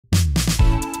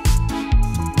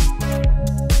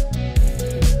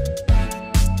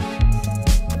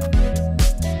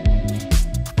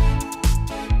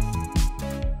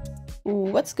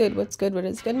What's good, what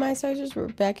is good, my stars? We're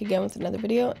back again with another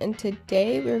video, and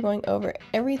today we're going over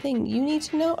everything you need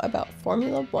to know about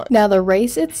Formula 1. Now, the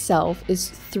race itself is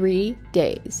 3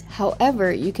 days.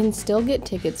 However, you can still get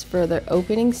tickets for the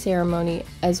opening ceremony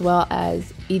as well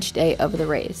as each day of the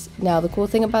race. Now, the cool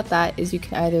thing about that is you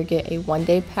can either get a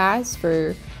one-day pass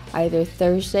for either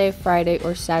Thursday, Friday,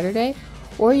 or Saturday,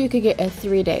 or you could get a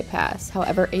 3-day pass.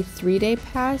 However, a 3-day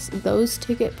pass, those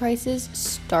ticket prices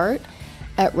start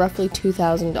at roughly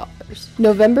 $2,000.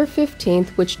 November 15th,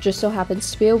 which just so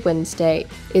happens to be a Wednesday,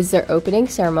 is their opening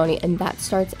ceremony, and that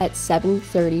starts at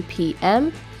 7:30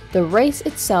 p.m. The race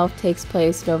itself takes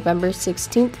place November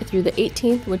 16th through the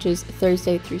 18th, which is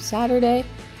Thursday through Saturday.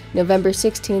 November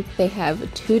 16th, they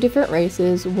have 2 different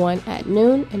races, one at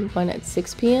noon and one at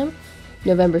 6 p.m.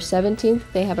 November 17th,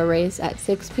 they have a race at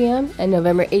 6 p.m. and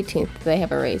November 18th, they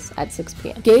have a race at 6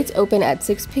 p.m. Gates open at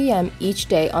 6 p.m. each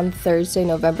day on Thursday,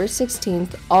 November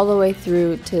 16th, all the way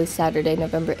through to Saturday,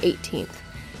 November 18th.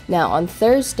 Now, on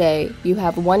Thursday, you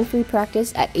have one free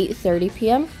practice at 8:30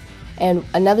 p.m. and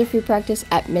another free practice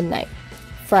at midnight.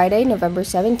 Friday, November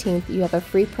 17th, you have a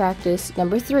free practice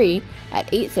number 3 at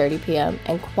 8:30 p.m.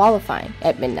 and qualifying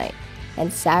at midnight.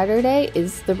 And Saturday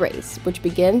is the race, which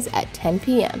begins at 10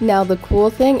 p.m. Now, the cool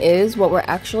thing is what we're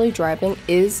actually driving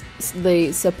is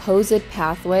the supposed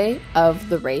pathway of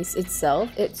the race itself.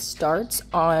 It starts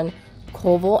on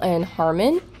Colville and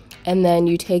Harmon, and then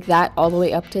you take that all the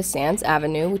way up to Sands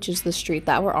Avenue, which is the street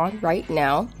that we're on right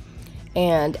now.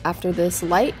 And after this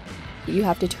light, you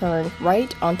have to turn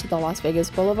right onto the Las Vegas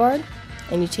Boulevard,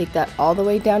 and you take that all the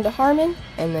way down to Harmon,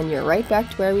 and then you're right back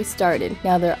to where we started.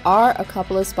 Now, there are a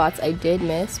couple of spots I did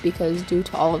miss because due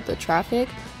to all of the traffic,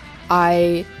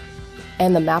 and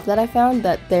the map that I found,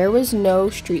 that there was no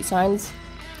street signs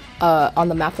on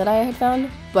the map that I had found,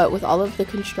 but with all of the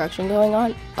construction going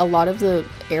on, a lot of the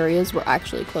areas were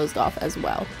actually closed off as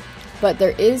well. But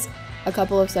there is a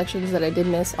couple of sections that I did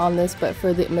miss on this, but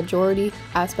for the majority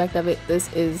aspect of it,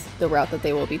 this is the route that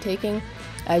they will be taking.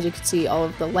 As you can see, all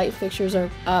of the light fixtures are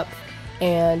up,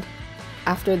 and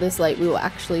after this light, we will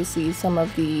actually see some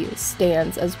of the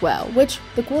stands as well, which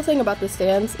the cool thing about the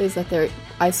stands is that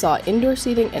I saw indoor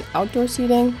seating and outdoor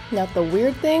seating. Now, the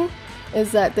weird thing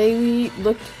is that they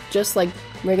looked just like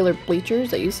regular bleachers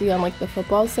that you see on like the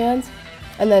football stands,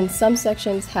 and then some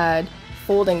sections had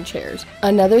folding chairs.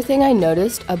 Another thing I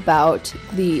noticed about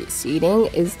the seating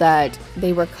is that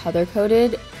they were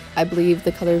color-coded. I believe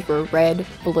the colors were red,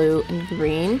 blue, and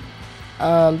green.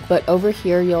 But over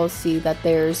here, you'll see that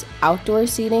there's outdoor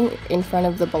seating in front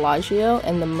of the Bellagio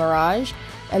and the Mirage.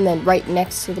 And then right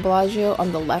next to the Bellagio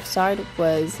on the left side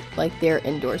was like their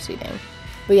indoor seating.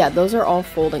 But yeah, those are all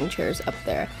folding chairs up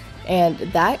there. And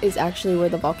that is actually where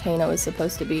the volcano is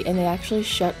supposed to be. And they actually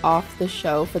shut off the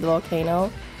show for the volcano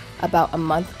about a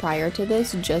month prior to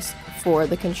this, just for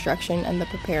the construction and the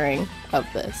preparing of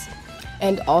this.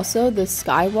 And also the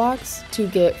skywalks to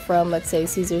get from, let's say,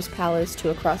 Caesar's Palace to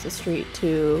across the street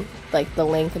to like the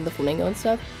Link and the Flamingo and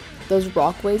stuff, those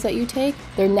walkways that you take,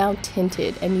 they're now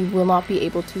tinted, and you will not be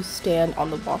able to stand on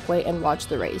the walkway and watch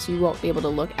the race. You won't be able to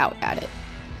look out at it.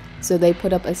 So they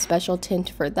put up a special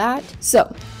tint for that.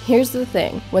 So here's the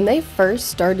thing. When they first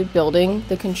started building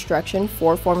the construction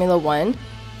for Formula 1,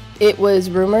 it was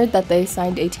rumored that they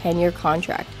signed a 10-year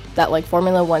contract. That like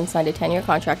Formula 1 signed a 10-year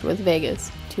contract with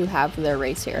Vegas to have their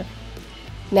race here.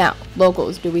 Now,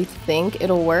 locals, do we think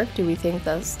it'll work? Do we think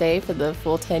they'll stay for the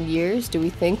full 10 years? Do we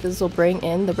think this will bring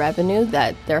in the revenue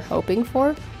that they're hoping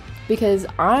for? Because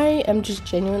I am just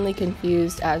genuinely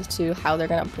confused as to how they're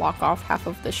gonna block off half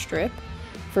of the strip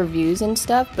for views and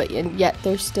stuff, but yet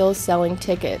they're still selling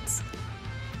tickets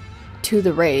to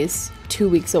the race 2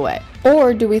 weeks away.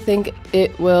 Or do we think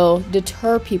it will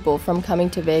deter people from coming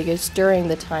to Vegas during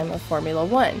the time of Formula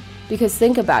 1? Because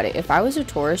think about it, if I was a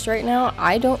tourist right now,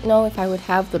 I don't know if I would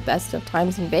have the best of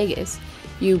times in Vegas.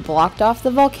 You blocked off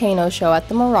the volcano show at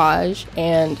the Mirage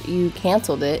and you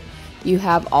canceled it. You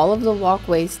have all of the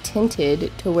walkways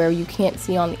tinted to where you can't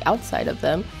see on the outside of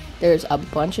them. There's a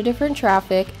bunch of different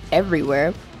traffic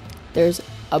everywhere. There's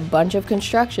a bunch of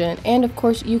construction, and of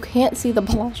course you can't see the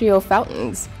Bellagio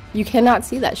fountains. You cannot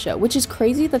see that show, which is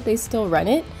crazy that they still run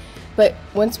it. But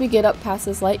once we get up past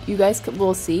this light, you guys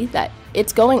will see that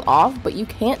it's going off, but you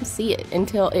can't see it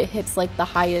until it hits like the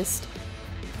highest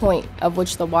point of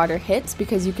which the water hits,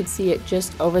 because you could see it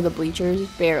just over the bleachers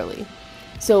barely.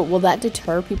 So will that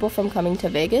deter people from coming to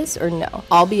Vegas or no?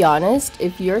 I'll be honest,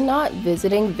 if you're not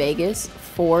visiting Vegas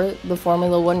for the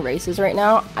Formula 1 races right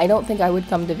now, I don't think I would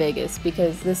come to Vegas,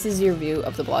 because this is your view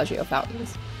of the Bellagio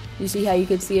fountains. You see how you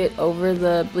could see it over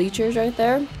the bleachers right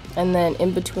there? And then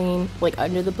in between, like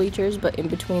under the bleachers, but in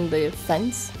between the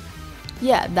fence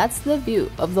yeah, that's the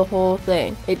view of the whole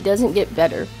thing. It doesn't get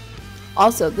better.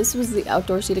 Also, this was the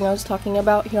outdoor seating I was talking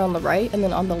about here on the right, and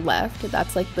then on the left,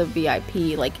 that's like the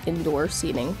VIP, like indoor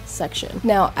seating section.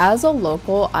 Now, as a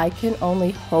local, I can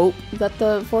only hope that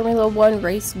the Formula One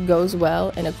race goes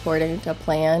well and according to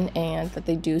plan, and that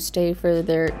they do stay for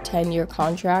their 10-year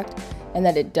contract, and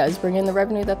that it does bring in the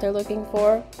revenue that they're looking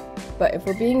for. But if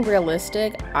we're being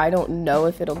realistic, I don't know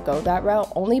if it'll go that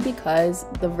route, only because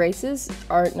the races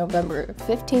are November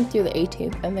 15th through the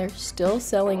 18th, and they're still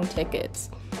selling tickets.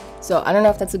 So I don't know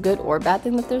if that's a good or bad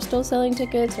thing that they're still selling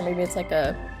tickets, or maybe it's like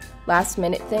a last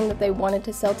minute thing that they wanted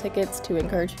to sell tickets to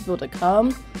encourage people to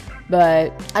come.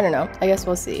 But I don't know. I guess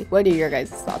we'll see. What are your guys'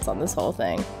 thoughts on this whole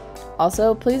thing?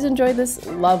 Also, please enjoy this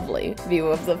lovely view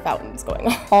of the fountains going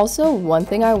on. Also, one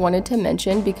thing I wanted to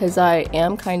mention, because I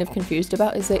am kind of confused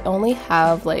about, is they only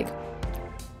have like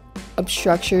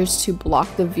structures to block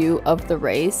the view of the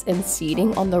race and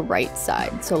seating on the right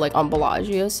side, so like on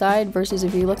Bellagio's side, versus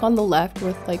if you look on the left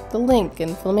with like the Link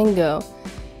and Flamingo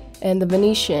and the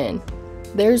Venetian,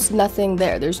 there's nothing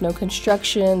there. There's no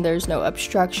construction, there's no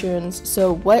obstructions.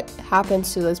 So what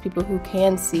happens to those people who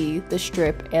can see the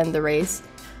strip and the race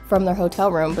from their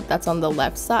hotel room, but that's on the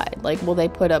left side? Like, will they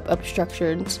put up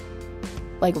obstructions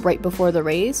like right before the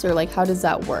race, or like how does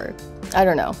that work? I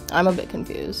don't know. I'm a bit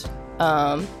confused.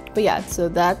 But yeah, so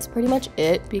that's pretty much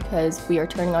it, because we are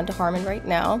turning on to Harmon right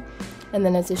now, and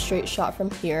then it's a straight shot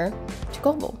from here to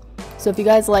Global. So if you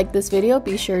guys like this video,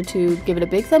 be sure to give it a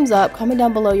big thumbs up, comment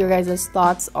down below your guys'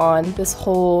 thoughts on this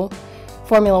whole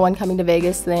Formula One coming to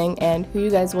Vegas thing, and who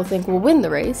you guys will think will win the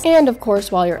race. And of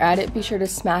course, while you're at it, be sure to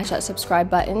smash that subscribe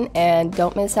button, and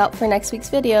don't miss out for next week's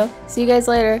video. See you guys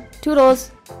later.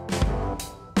 Toodles!